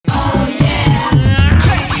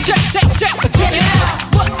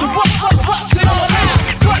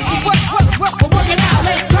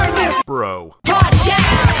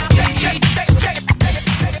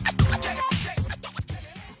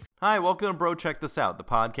Hi, welcome to Bro Check This Out, the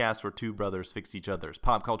podcast where two brothers fix each other's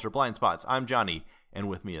pop culture blind spots. I'm Johnny, and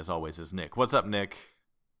with me as always is Nick. What's up, Nick?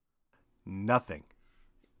 Nothing.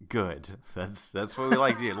 Good. That's what we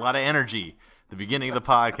like to hear. A lot of energy. The beginning of the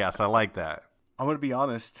podcast. I like that. I'm going to be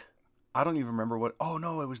honest. I don't even remember what... Oh,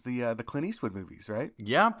 no, it was the Clint Eastwood movies, right?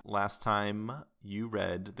 Yeah. Last time you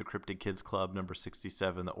read The Cryptic Kids Club, number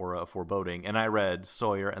 67, The Aura of Foreboding, and I read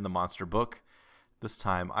Sawyer and the Monster Book. This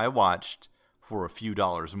time I watched For a Few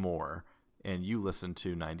Dollars More, and you listened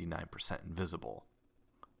to 99% Invisible.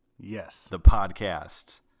 Yes. The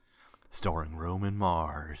podcast starring Roman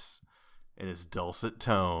Mars in his dulcet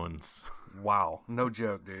tones. Wow. No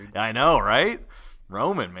joke, dude. I know, right?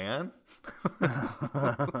 Roman, man.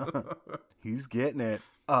 He's getting it.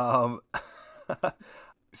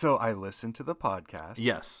 So I listened to the podcast.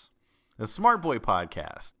 Yes. The Smart Boy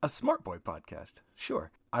podcast. A Smart Boy podcast.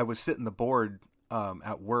 Sure. I was sitting the board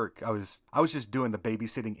at work. I was just doing the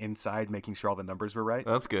babysitting inside, making sure all the numbers were right.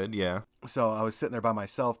 That's good, yeah. So I was sitting there by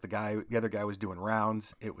myself. The other guy was doing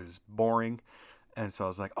rounds. It was boring. And so I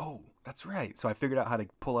was like, oh, that's right. So I figured out how to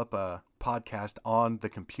pull up a podcast on the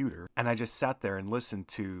computer. And I just sat there and listened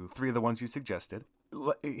to 3 of the ones you suggested.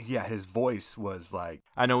 Yeah, his voice was like...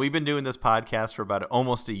 I know we've been doing this podcast for about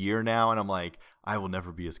almost a year now. And I'm like, I will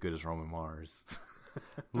never be as good as Roman Mars.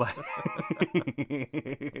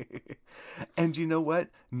 And you know what?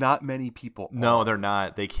 Not many people No, are. they're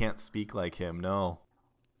not. They can't speak like him. No.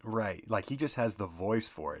 Right. Like, he just has the voice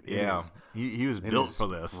for it. Yeah. He was built for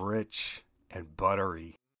this. Rich and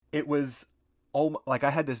buttery. It was like I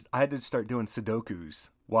had to start doing Sudokus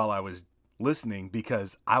while I was listening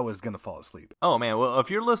because I was going to fall asleep. Oh, man. Well, if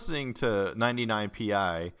you're listening to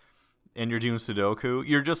 99PI and you're doing Sudoku,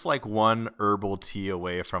 you're just like one herbal tea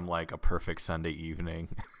away from like a perfect Sunday evening.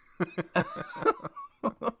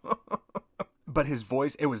 But his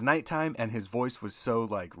voice, it was nighttime and his voice was so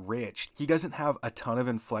like rich. He doesn't have a ton of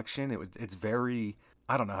inflection. It's very,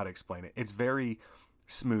 I don't know how to explain it. It's very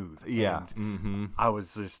smooth. Yeah. And I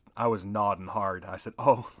was nodding hard. I said,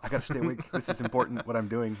 oh, I got to stay awake. This is important what I'm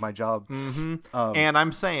doing, my job. And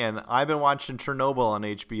I'm saying, I've been watching Chernobyl on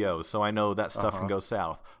HBO, so I know that stuff can go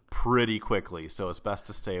south pretty quickly. So it's best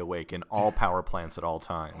to stay awake in all power plants at all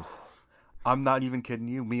times. I'm not even kidding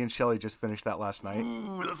you. Me and Shelly just finished that last night.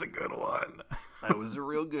 Ooh, that's a good one. That was a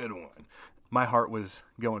real good one. My heart was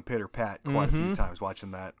going pitter-pat quite a few times watching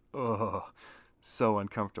that. Ugh, so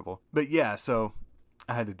uncomfortable. But yeah, so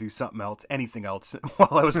I had to do something else, anything else,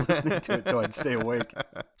 while I was listening to it so I'd stay awake.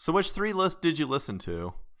 So which 3 lists did you listen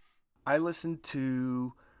to? I listened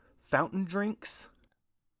to Fountain Drinks.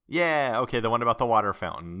 Yeah, okay, the one about the water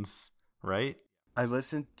fountains, right? I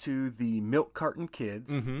listened to the Milk Carton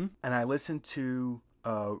Kids. And I listened to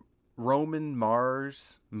Roman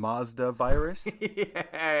Mars Mazda Virus.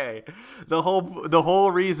 Yay! The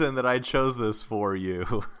whole reason that I chose this for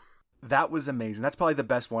you. That was amazing. That's probably the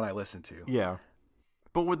best one I listened to. Yeah.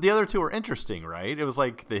 But the other 2 are interesting, right? It was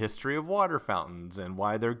like the history of water fountains and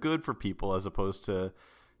why they're good for people as opposed to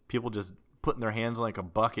people just putting their hands in like a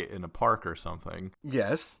bucket in a park or something.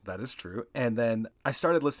 Yes, that is true. And then I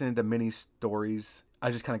started listening to mini stories. I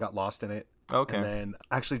just kind of got lost in it. Okay. And then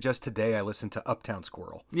actually just today I listened to Uptown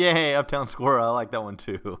Squirrel. Yay, Uptown Squirrel. I like that one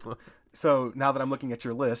too. So now that I'm looking at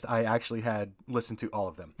your list, I actually had listened to all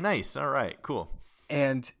of them. Nice. All right, cool.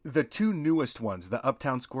 And the 2 newest ones, the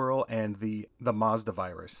Uptown Squirrel and the Mazda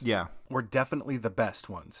Virus, were definitely the best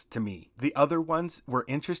ones to me. The other ones were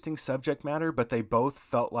interesting subject matter, but they both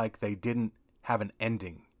felt like they didn't have an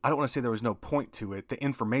ending. I don't want to say there was no point to it. The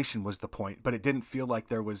information was the point, but it didn't feel like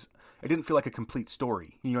a complete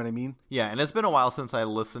story. You know what I mean? Yeah, and it's been a while since I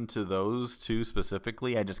listened to those 2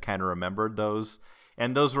 specifically. I just kind of remembered those.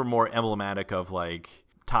 And those were more emblematic of like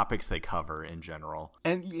topics they cover in general.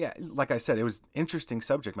 And yeah, like I said, it was interesting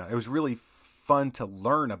subject matter. It was really fun to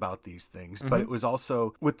learn about these things, but it was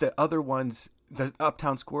also with the other ones, the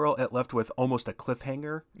Uptown Squirrel, it left with almost a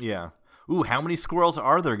cliffhanger. Yeah. Ooh, how many squirrels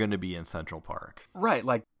are there going to be in Central Park? Right,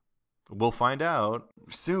 like we'll find out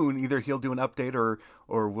soon. Either he'll do an update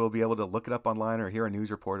or we'll be able to look it up online or hear a news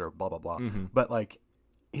report or blah blah blah. But like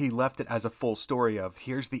he left it as a full story of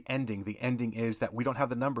here's the ending. The ending is that we don't have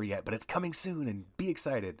the number yet, but it's coming soon and be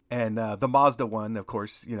excited. And the Mazda one, of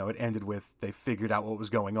course, you know, it ended with they figured out what was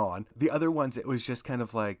going on. The other ones, it was just kind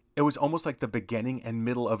of like, it was almost like the beginning and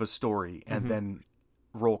middle of a story and then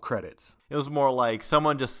roll credits. It was more like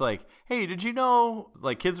someone just like, hey, did you know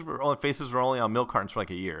like faces were only on milk cartons for like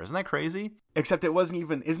a year? Isn't that crazy? Except it wasn't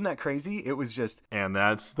even, isn't that crazy? It was just, and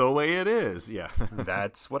that's the way it is. Yeah.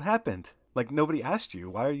 That's what happened. Like, nobody asked you,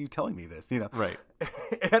 why are you telling me this? You know, right.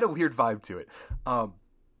 It had a weird vibe to it.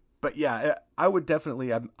 But yeah, I would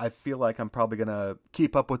definitely. I feel like I'm probably gonna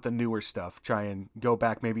keep up with the newer stuff. Try and go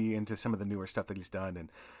back maybe into some of the newer stuff that he's done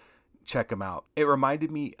and check him out. It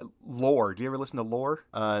reminded me Lore. Do you ever listen to Lore?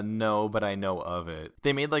 No, but I know of it.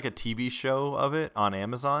 They made like a TV show of it on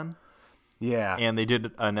Amazon. Yeah. And they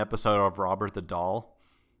did an episode of Robert the Doll.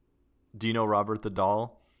 Do you know Robert the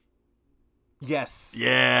Doll? Yes.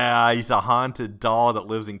 Yeah, he's a haunted doll that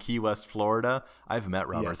lives in Key West, Florida. I've met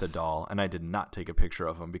Robert the Yes. Doll, and I did not take a picture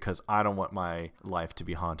of him because I don't want my life to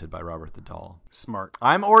be haunted by Robert the Doll. Smart.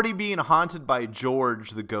 I'm already being haunted by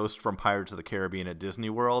George, the ghost from Pirates of the Caribbean at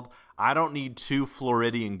Disney World. I don't need 2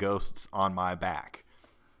 Floridian ghosts on my back.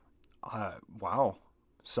 Wow.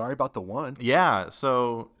 Sorry about the one. Yeah,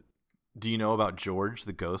 so do you know about George,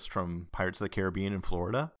 the ghost from Pirates of the Caribbean in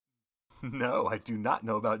Florida? No, I do not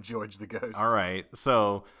know about George the Ghost. All right.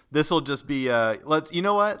 So this will just be let's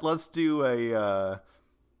do a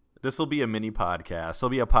this will be a mini podcast. It'll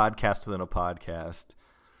be a podcast within a podcast.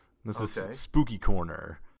 This is Spooky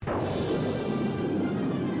Corner.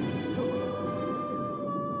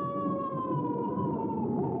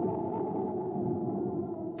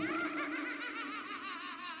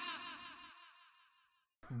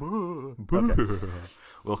 Okay.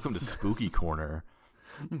 Welcome to Spooky Corner.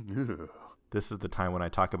 This is the time when I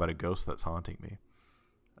talk about a ghost that's haunting me.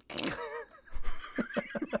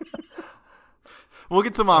 We'll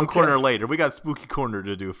get to Mom Corner later. We got Spooky Corner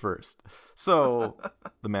to do first. So,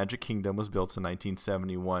 the Magic Kingdom was built in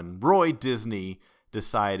 1971. Roy Disney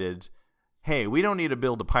decided, hey, we don't need to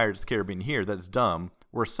build a Pirates of the Caribbean here. That's dumb.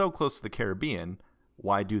 We're so close to the Caribbean.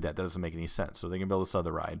 Why do that? That doesn't make any sense. So they can build this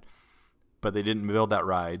other ride. But they didn't build that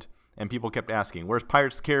ride. And people kept asking, where's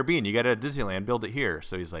Pirates of the Caribbean? You got it at Disneyland. Build it here.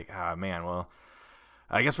 So he's like, man, well,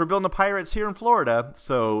 I guess we're building the Pirates here in Florida.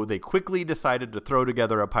 So they quickly decided to throw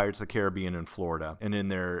together a Pirates of the Caribbean in Florida. And in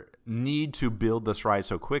their need to build this ride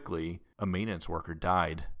so quickly, a maintenance worker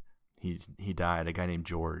died. He died. A guy named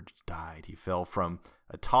George died. He fell from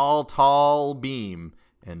a tall beam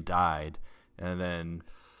and died. And then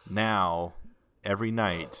now, every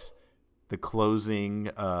night, the closing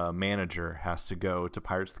manager has to go to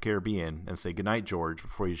Pirates of the Caribbean and say goodnight, George,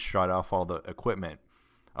 before you shut off all the equipment.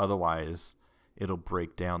 Otherwise, it'll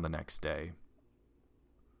break down the next day.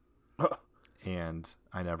 And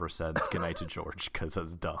I never said goodnight to George because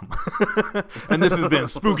that's dumb. And this has been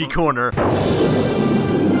Spooky Corner.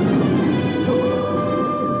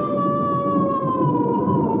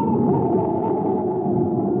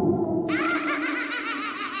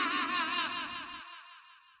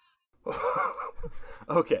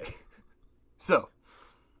 Okay, so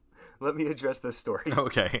let me address this story.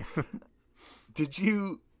 Okay. Did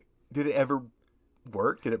it ever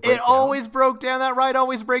work? Did it break It down? always broke down. That ride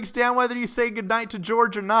always breaks down whether you say goodnight to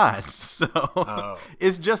George or not. So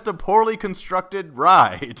It's just a poorly constructed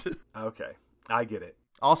ride. Okay, I get it.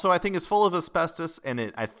 Also, I think it's full of asbestos,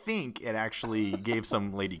 and I think it actually gave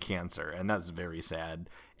some lady cancer, and that's very sad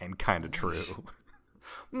and kind of true.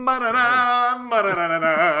 Ba-da-da,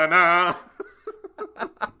 ba-da-da-da-da-da.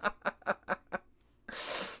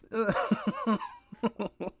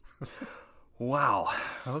 Wow.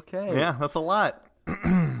 Okay. Yeah, that's a lot.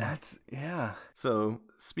 Yeah. So,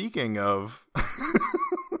 speaking of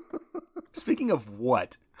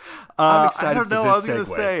what? I'm excited I don't know. for I this was going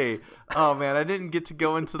to segue. say, oh man, I didn't get to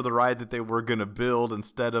go into the ride that they were going to build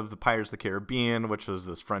instead of the Pirates of the Caribbean, which was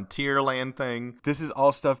this Frontierland thing. This is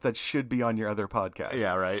all stuff that should be on your other podcast.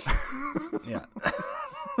 Yeah, right. Yeah.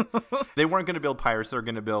 They weren't going to build Pirates. They were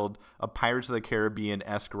going to build a Pirates of the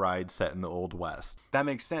Caribbean-esque ride set in the Old West. That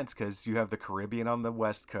makes sense because you have the Caribbean on the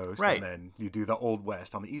West Coast, Right. and then you do the Old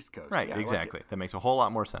West on the East Coast. Right, Yeah, I like exactly. it. That makes a whole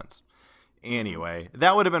lot more sense. Anyway,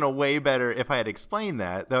 that would have been a way better, if I had explained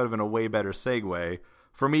that would have been a way better segue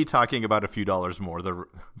for me talking about A Few Dollars More,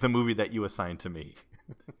 the movie that you assigned to me.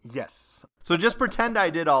 Yes. So just pretend I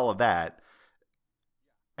did all of that,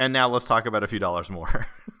 and now let's talk about A Few Dollars More.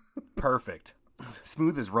 Perfect.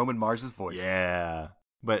 Smooth as Roman Mars's voice. Yeah.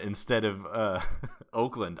 But instead of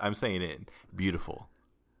Oakland, I'm saying it beautiful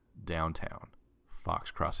downtown Fox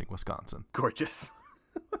Crossing, Wisconsin. Gorgeous.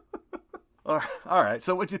 All right.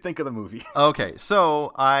 So what'd you think of the movie? Okay,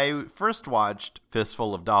 so I first watched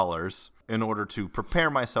Fistful of Dollars in order to prepare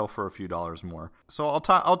myself for A Few Dollars More. So I'll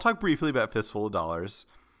talk briefly about Fistful of Dollars.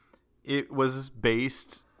 It was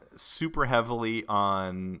based super heavily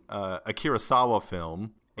on a Kurosawa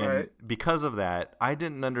film, and Right. because of that, I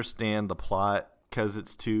didn't understand the plot because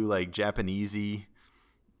it's too like Japanesey,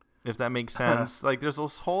 if that makes sense. Like there's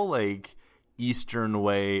this whole like Eastern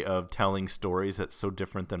way of telling stories that's so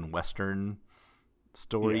different than Western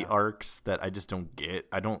story arcs that I just don't get.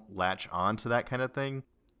 I don't latch on to that kind of thing.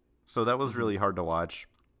 So that was really hard to watch.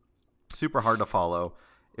 super hard to follow.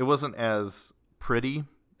 It wasn't as pretty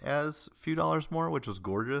as A Few Dollars More, which was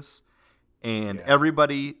gorgeous. And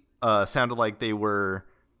everybody sounded like they were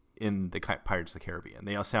in the Pirates of the Caribbean.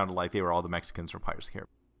 They all sounded like they were all the Mexicans from Pirates of the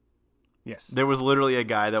Caribbean. Yes. There was literally a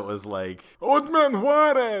guy that was like, Old Man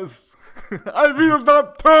Juarez, I will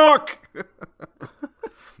not talk.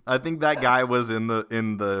 I think that guy was in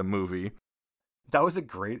the movie. That was a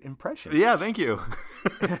great impression. Yeah, thank you.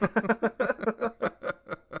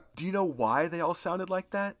 Do you know why they all sounded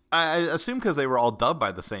like that? I assume because they were all dubbed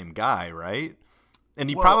by the same guy, right? And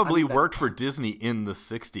he probably worked for Disney in the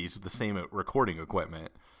 60s with the same recording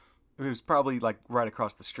equipment. It was probably like right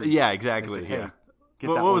across the street. Yeah, exactly. Said, hey,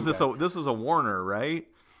 what was this? This was a Warner, right?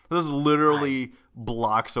 This is literally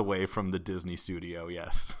blocks away from the Disney studio,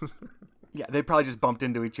 yes. Yeah, they probably just bumped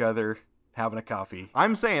into each other having a coffee.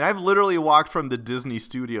 I'm saying I've literally walked from the Disney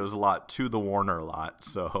Studios lot to the Warner lot,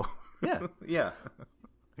 so yeah. Yeah.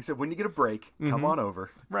 He said, when you get a break, come on over.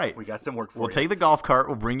 Right. We got some work for you. We'll take the golf cart.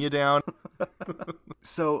 We'll bring you down.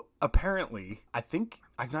 So apparently,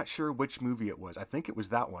 I'm not sure which movie it was. I think it was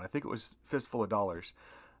that one. I think it was Fistful of Dollars.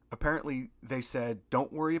 Apparently, they said,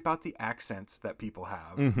 don't worry about the accents that people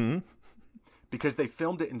have. Mm-hmm. Because they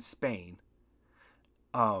filmed it in Spain.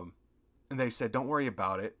 And they said, don't worry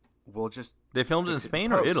about it. We'll just... They filmed it in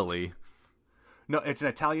Spain or Italy? No, it's an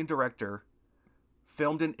Italian director.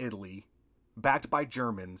 Filmed in Italy. Backed by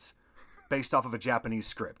Germans, based off of a Japanese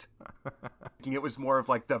script. It was more of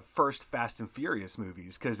like the first Fast and Furious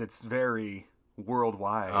movies because it's very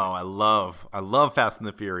worldwide. Oh, I love Fast and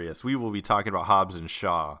the Furious. We will be talking about Hobbs and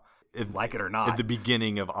Shaw, like it or not, at the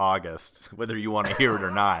beginning of August, whether you want to hear it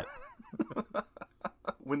or not.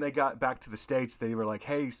 When they got back to the States, they were like,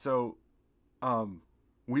 "Hey, so,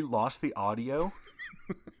 we lost the audio."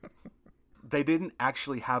 They didn't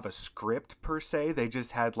actually have a script per se. They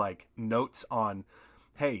just had like notes on,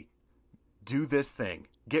 hey, do this thing.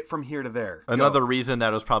 Get from here to there. Another reason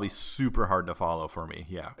that it was probably super hard to follow for me.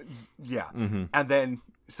 Yeah. Yeah. Mm-hmm. And then,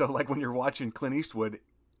 so like when you're watching Clint Eastwood,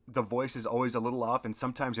 the voice is always a little off and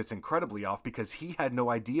sometimes it's incredibly off because he had no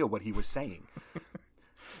idea what he was saying.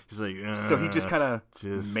 He's like, so he just kind of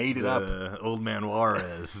made it up. Old Man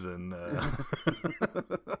Juarez and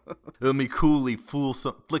let me coolly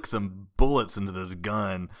flick some bullets into this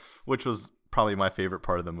gun, which was probably my favorite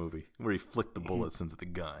part of the movie, where he flicked the bullets into the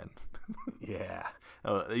gun. Yeah.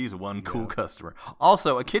 He's one cool customer.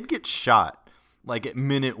 Also, a kid gets shot like at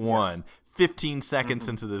minute one, 15 seconds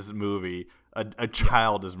into this movie. A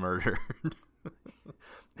child is murdered.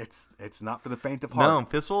 It's not for the faint of heart. No,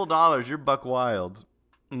 Fistful of Dollars, you're buck wild.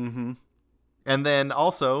 Mm-hmm. And then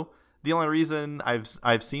also, the only reason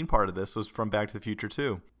I've seen part of this was from Back to the Future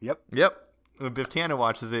 2. Yep. Biff Tannen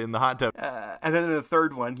watches it in the hot tub. And then in the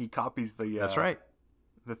third one, he copies the... That's right.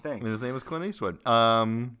 The thing. And his name was Clint Eastwood.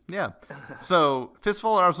 Yeah. So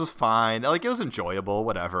Fistful of Dollars was fine. Like, it was enjoyable,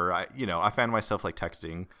 whatever. I found myself like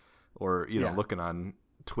texting or, looking on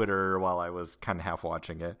Twitter while I was kind of half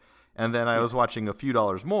watching it. And then I was watching A Few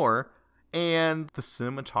Dollars More. And the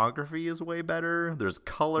cinematography is way better. There's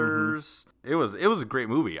colors. Mm-hmm. It was a great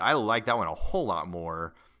movie. I like that one a whole lot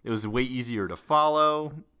more. It was way easier to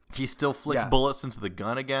follow. He still flicks bullets into the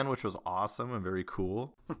gun again, which was awesome and very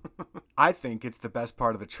cool. I think it's the best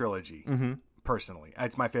part of the trilogy, personally.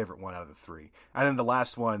 It's my favorite one out of the three. And then the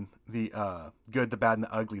last one, the Good, the Bad, and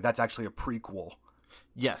the Ugly, that's actually a prequel.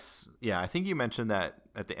 Yes. Yeah, I think you mentioned that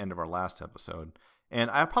at the end of our last episode. And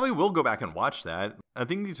I probably will go back and watch that. I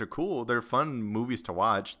think these are cool. They're fun movies to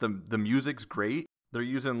watch. The music's great. They're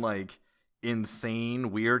using like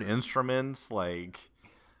insane, weird instruments. Like,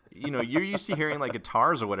 you're used to hearing like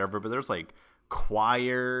guitars or whatever, but there's like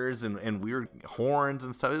choirs and weird horns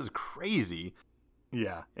and stuff. This is crazy.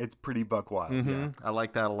 Yeah, it's pretty buck wild. Mm-hmm. Yeah. I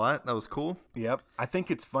like that a lot. That was cool. Yep. I think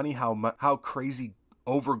it's funny how crazy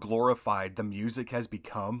over glorified the music has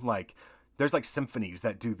become. Like, there's like symphonies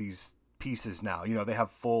that do these pieces now. They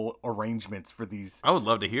have full arrangements for these. I would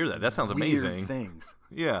love to hear that. That sounds amazing. Weird things.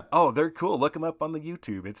 Yeah. Oh, they're cool. Look them up on the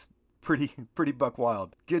YouTube. It's pretty buck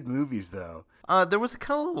wild. Good movies though. There was a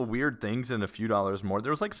couple of little weird things in A Few Dollars More.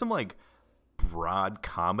 There was like some like broad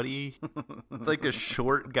comedy. Like a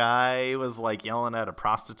short guy was like yelling at a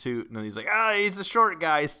prostitute, and then he's like, he's a short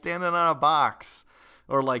guy standing on a box.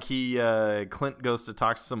 Or like Clint goes to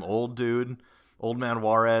talk to some old dude, Old Man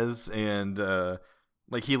Juarez, and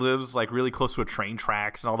like he lives like really close to a train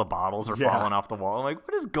tracks and all the bottles are falling off the wall. I'm like,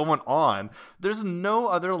 what is going on? There's no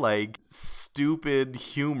other like stupid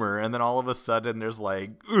humor. And then all of a sudden there's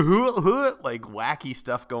like wacky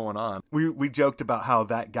stuff going on. We joked about how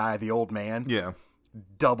that guy, the old man,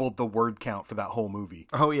 doubled the word count for that whole movie.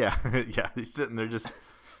 Oh yeah. Yeah. He's sitting there just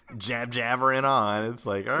jabbering on. It's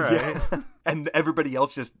like, all right. Yeah. And everybody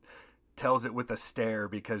else just tells it with a stare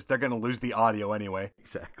because they're going to lose the audio anyway.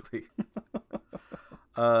 Exactly.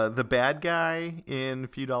 The bad guy in A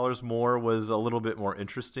Few Dollars More was a little bit more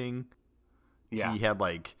interesting. Yeah. He had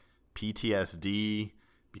like PTSD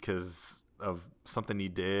because of something he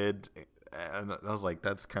did. And I was like,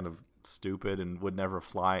 that's kind of stupid and would never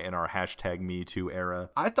fly in our #MeToo era.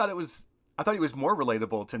 I thought he was more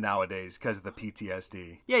relatable to nowadays because of the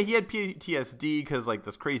PTSD. Yeah, he had PTSD because like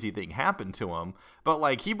this crazy thing happened to him, but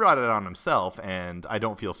like he brought it on himself, and I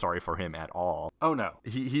don't feel sorry for him at all. Oh no,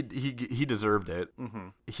 he deserved it.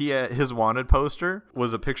 Mm-hmm. His wanted poster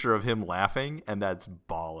was a picture of him laughing, and that's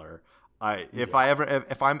baller. If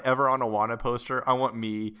I'm ever on a wanted poster, I want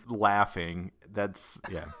me laughing. That's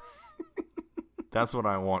That's what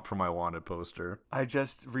I want for my wanted poster. I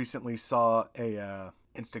just recently saw a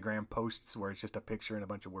Instagram posts where it's just a picture and a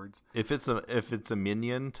bunch of words. If it's a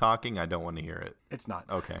minion talking, I don't want to hear it. It's not.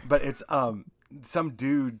 Okay. But it's some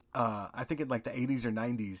dude, I think in like the 80s or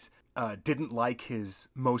 90s, didn't like his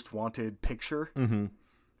most wanted picture. Mm-hmm.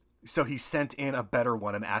 So he sent in a better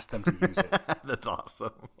one and asked them to use it. That's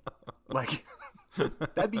awesome. Like,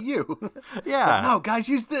 that'd be you. Yeah. Like, no, guys,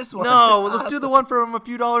 use this one. No, let's do the one for A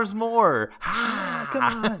Few Dollars More. Come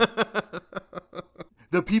on.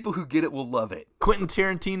 The people who get it will love it. Quentin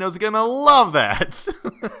Tarantino's gonna love that.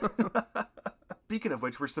 Speaking of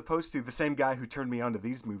which, the same guy who turned me on to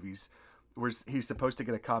these movies, he's supposed to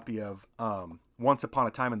get a copy of Once Upon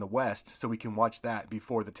a Time in the West, so we can watch that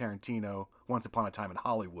before the Tarantino Once Upon a Time in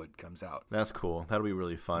Hollywood comes out. That's cool. That'll be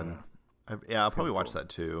really fun. Yeah, I'll probably watch that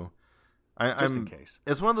too. Just in case.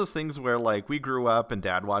 It's one of those things where like we grew up and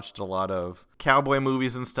Dad watched a lot of cowboy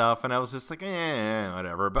movies and stuff, and I was just like,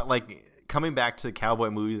 whatever. But like coming back to cowboy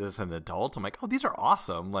movies as an adult, I'm like, oh, these are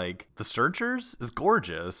awesome. Like The Searchers is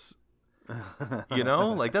gorgeous. You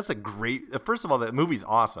know, like that's a great. First of all, that movie's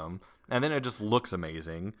awesome, and then it just looks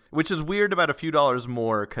amazing, which is weird about A Few Dollars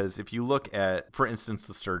More because if you look at, for instance,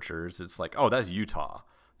 The Searchers, it's like, oh, that's Utah,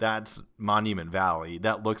 that's Monument Valley,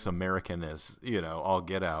 that looks American as all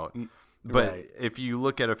get out. But right. If you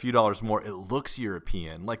look at A Few Dollars More, it looks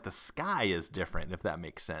European. Like the sky is different, if that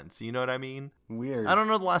makes sense. You know what I mean? Weird. I don't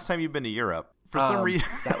know the last time you've been to Europe. For some reason,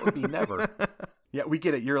 that would be never. Yeah, we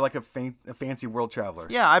get it. You're like a fancy world traveler.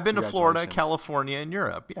 Yeah, I've been to Florida, California, and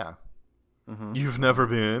Europe. Yeah. Mm-hmm. You've never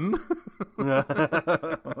been? But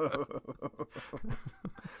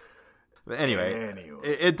anyway.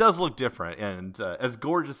 It does look different. And as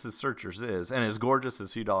gorgeous as Searchers is, and as gorgeous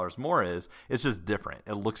as A Few Dollars More is, it's just different.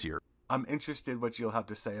 It looks Europe. I'm interested what you'll have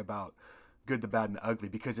to say about Good, the Bad, and the Ugly,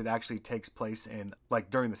 because it actually takes place in, like,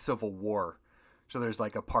 during the Civil War. So there's,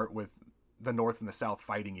 like, a part with the North and the South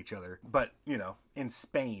fighting each other. But, in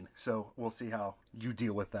Spain. So we'll see how you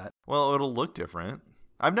deal with that. Well, it'll look different.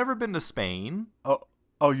 I've never been to Spain.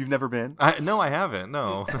 Oh, you've never been? No, I haven't.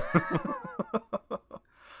 No.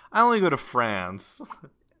 I only go to France.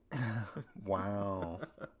 Wow.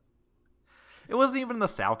 It wasn't even the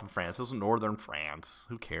south of France. It was northern France.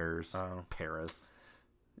 Who cares? Oh. Paris.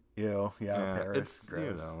 Ew, yeah, Paris. It's,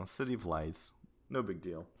 City of Lights. No big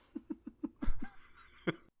deal.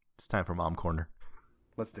 It's time for Mom Corner.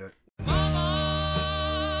 Let's do it.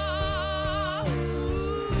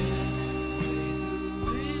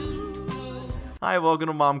 Hi, welcome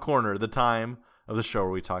to Mom Corner, the time of the show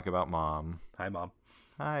where we talk about mom. Hi, Mom.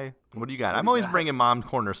 Hi. What do you got? I'm always bringing Mom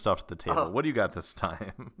Corner stuff to the table. What do you got this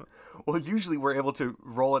time? Well, usually we're able to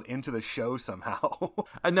roll it into the show somehow.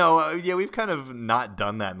 I know. Yeah, we've kind of not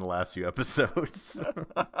done that in the last few episodes.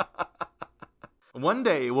 One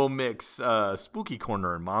day we'll mix Spooky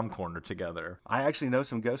Corner and Mom Corner together. I actually know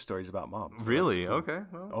some ghost stories about Mom. So really? Okay.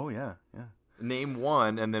 Well, oh, yeah. Name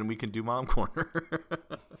one, and then we can do Mom Corner.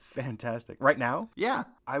 Fantastic. Right now? Yeah.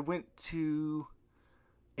 I went to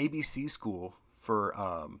ABC school for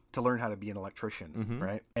to learn how to be an electrician,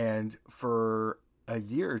 right? And for a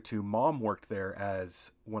year or two, Mom worked there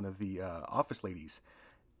as one of the office ladies.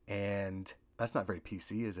 And that's not very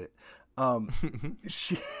PC, is it?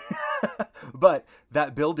 But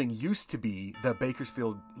that building used to be the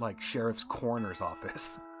Bakersfield sheriff's coroner's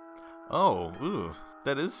office. Oh, ooh,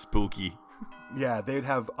 that is spooky. Yeah, they'd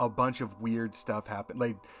have a bunch of weird stuff happen.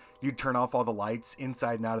 Like, you'd turn off all the lights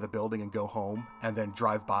inside and out of the building and go home, and then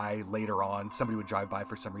drive by later on. Somebody would drive by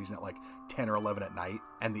for some reason at 10 or 11 at night,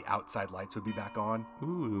 and the outside lights would be back on.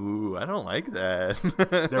 Ooh, I don't like that.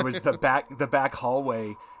 There was the back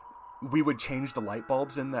hallway. We would change the light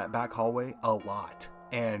bulbs in that back hallway a lot,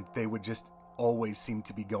 and they would just always seem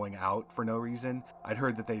to be going out for no reason. I'd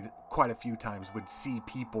heard that they quite a few times would see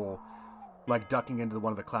people ducking into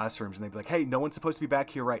one of the classrooms, and they'd be like, hey, no one's supposed to be back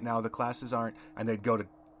here right now, the classes aren't, and they'd go to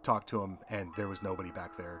talked to him, and there was nobody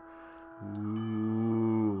back there.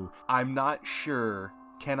 Ooh. I'm not sure,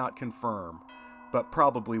 cannot confirm, but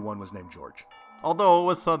probably one was named George. Although it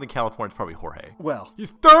was Southern California, it's probably Jorge. Well,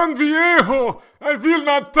 It's tan viejo. I will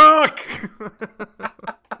not talk.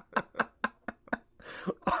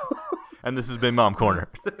 And this has been Mom Corner.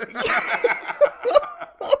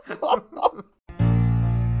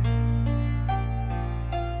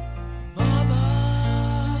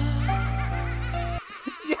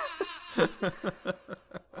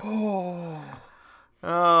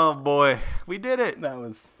 Oh boy, we did it. that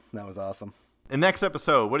was awesome. The next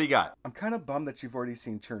episode, what do you got? I'm kind of bummed that you've already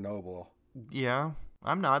seen Chernobyl. Yeah,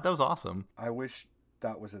 I'm not. That was awesome I wish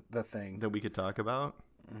that was the thing. that we could talk about.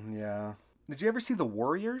 Yeah. Did you ever see The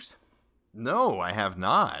Warriors? No, I have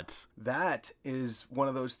not. That is one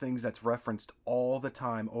of those things that's referenced all the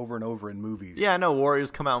time, over and over in movies. Yeah, I know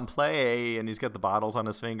Warriors come out and play, and he's got the bottles on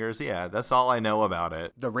his fingers. Yeah, that's all I know about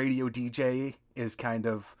it. The radio DJ is kind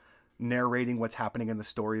of narrating what's happening in the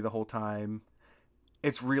story the whole time.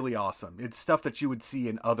 It's really awesome. It's stuff that you would see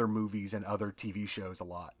in other movies and other TV shows a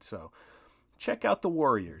lot. So check out The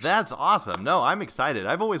Warriors. That's awesome. No, I'm excited.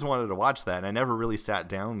 I've always wanted to watch that, and I never really sat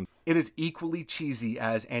down. It is equally cheesy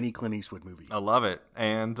as any Clint Eastwood movie. I love it,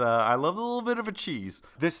 and I love a little bit of a cheese.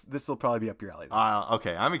 This will probably be up your alley.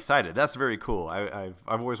 Okay, I'm excited. That's very cool. I've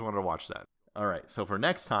always wanted to watch that. All right, so for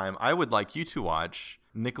next time, I would like you to watch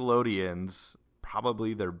Nickelodeon's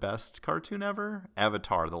probably their best cartoon ever,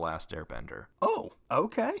 Avatar: The Last Airbender. Oh,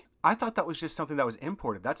 okay. I thought that was just something that was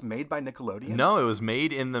imported. That's made by Nickelodeon? No, it was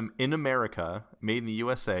made in America, made in the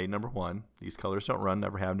USA, number one. These colors don't run,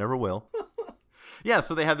 never have, never will. Yeah,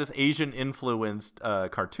 so they have this Asian-influenced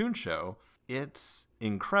cartoon show. It's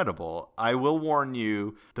incredible. I will warn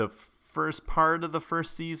you, the first part of the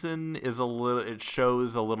first season is it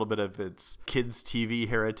shows a little bit of its kids' TV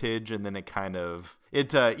heritage, and then it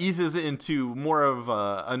eases into more of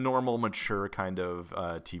a normal, mature kind of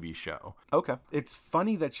TV show. Okay. It's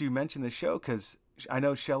funny that you mentioned this show because I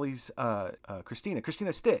know Shelley's Christina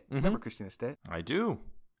Stitt. Mm-hmm. Remember Christina Stitt? I do.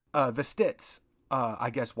 The Stitts, I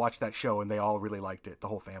guess, watched that show and they all really liked it, the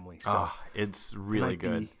whole family. So It's really might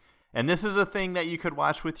good. be- And this is a thing that you could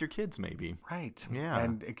watch with your kids, maybe. Right. Yeah.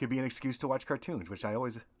 And it could be an excuse to watch cartoons, which I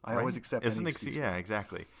always accept. It's any an excuse yeah,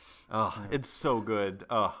 exactly. It's so good.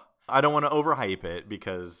 I don't want to overhype it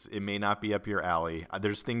because it may not be up your alley.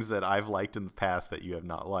 There's things that I've liked in the past that you have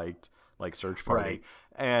not liked, like Search Party. Right.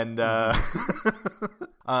 And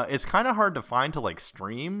it's kind of hard to find to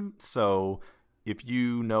stream. So if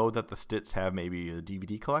you know that the Stitts have maybe a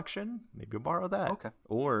DVD collection, maybe borrow that. Okay.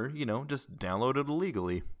 Or, just download it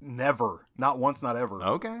illegally. Never. Not once, not ever.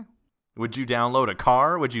 Okay. Would you download a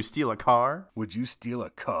car? Would you steal a car? Would you steal a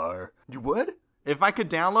car? You would? If I could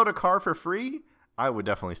download a car for free, I would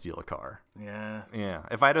definitely steal a car. Yeah. Yeah.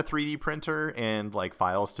 If I had a 3D printer and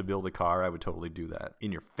files to build a car, I would totally do that.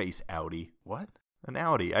 In your face, Audi. What? An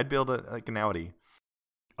Audi. I'd build an Audi.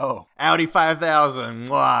 Oh. Audi 5000.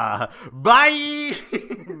 Mwah. Bye.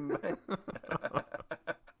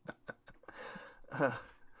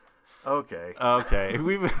 Okay. Okay.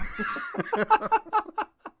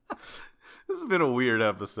 This has been a weird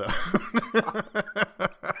episode.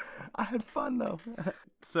 I had fun though.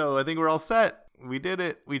 So I think we're all set. We did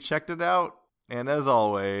it. We checked it out. And as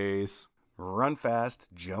always, Run fast,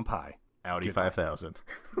 jump high. Audi Goodbye. 5000.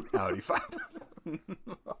 Audi 5000.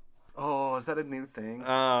 Oh, is that a new thing?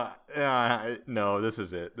 No, this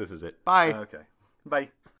is it. Bye. Okay. Bye.